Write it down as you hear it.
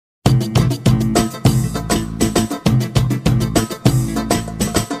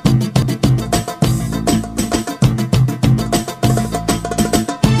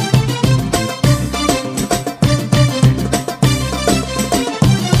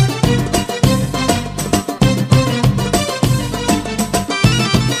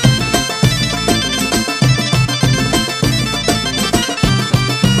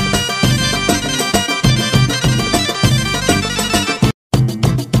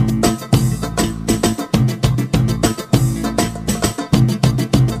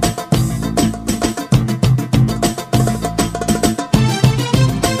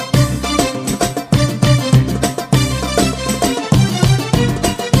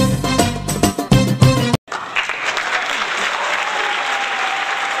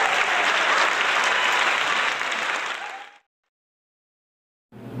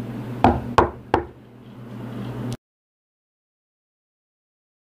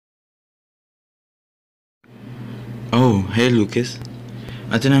Hey Lucas,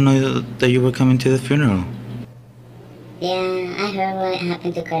 I didn't know that you were coming to the funeral. Yeah, I heard what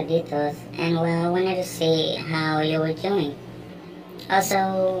happened to Carlitos, and well, I wanted to see how you were doing.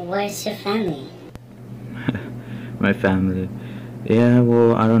 Also, where's your family? My family. Yeah,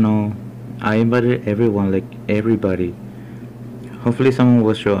 well, I don't know. I invited everyone, like everybody. Hopefully someone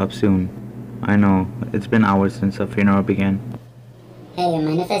will show up soon. I know, it's been hours since the funeral began. Hey, you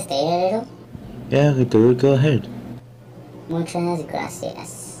mind if I stay a little? Yeah, dude, go ahead. Muchas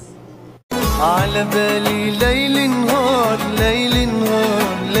gracias. على بالي ليل نهار ليل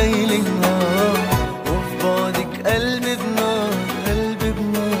نهار ليل نهار وفي بعدك قلبي بنار قلبي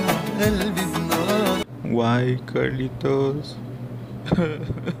بنار قلبي بنار. Why, Carlitos?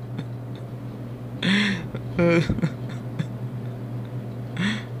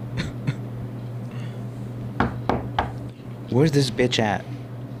 Where's this bitch at?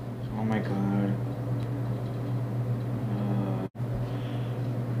 Oh my god.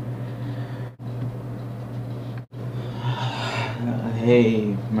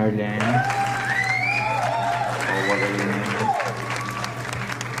 Hey, Merlin. Or whatever your name is.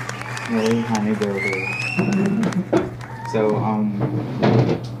 Hey, honey baby. So,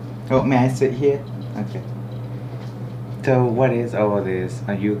 oh, may I sit here? Okay. So, what is all this?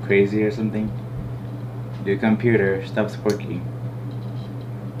 Are you crazy or something? Your computer stops working.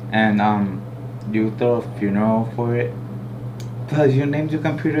 And, you throw a funeral for it? Plus, you named your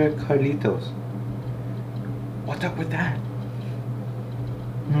computer Carlitos. What's up with that?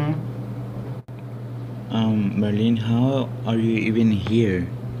 Merlin, how are you even here?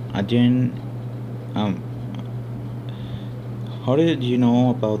 I didn't, how did you know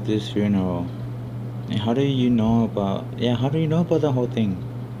about this funeral? And how do you know about, how do you know about the whole thing?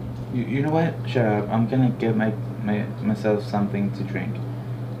 You know what? Shut up. I'm gonna get myself something to drink.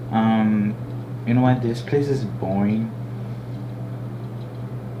 You know what? This place is boring.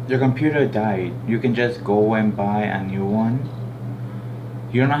 Your computer died. You can just go and buy a new one.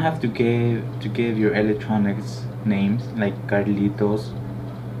 You don't have to give your electronics names like Carlitos.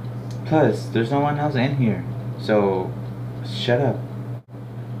 Plus, there's no one else in here. So, shut up.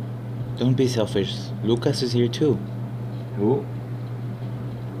 Don't be selfish. Lucas is here too. Who?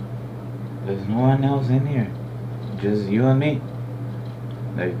 There's no one else in here. Just you and me.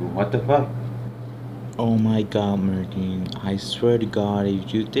 Like, what the fuck? Oh my god, Martin. I swear to God,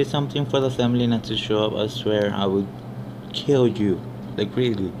 if you did something for the family not to show up, I swear I would kill you. Like,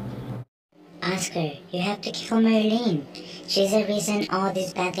 really. Oscar, you have to kill Marlene. She's the reason all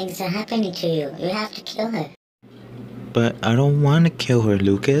these bad things are happening to you. You have to kill her. But I don't want to kill her,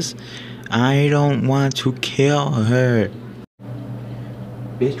 Lucas. I don't want to kill her.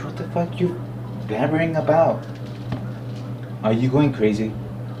 Bitch, what the fuck you blabbering about? Are you going crazy?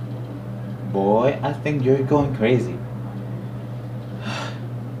 Boy, I think you're going crazy.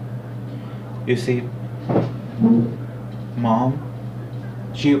 You see, Mom,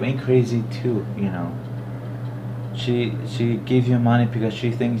 she went crazy too, you know. She gives you money because she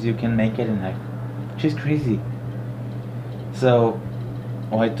thinks you can make it in life. She's crazy. So,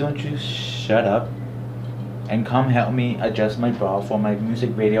 why don't you shut up and come help me adjust my bra for my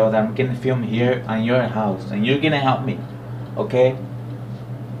music video that I'm gonna film here on your house, and you're gonna help me, okay?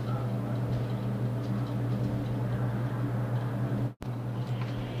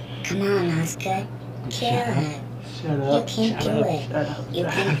 Come on, Oscar. Kill her. Shut up. You can do it. You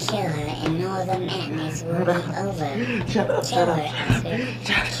can kill her and all the madness will be over. Shut up. Kill her, Oscar.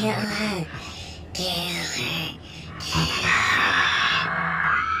 Kill her. Kill her. Kill her.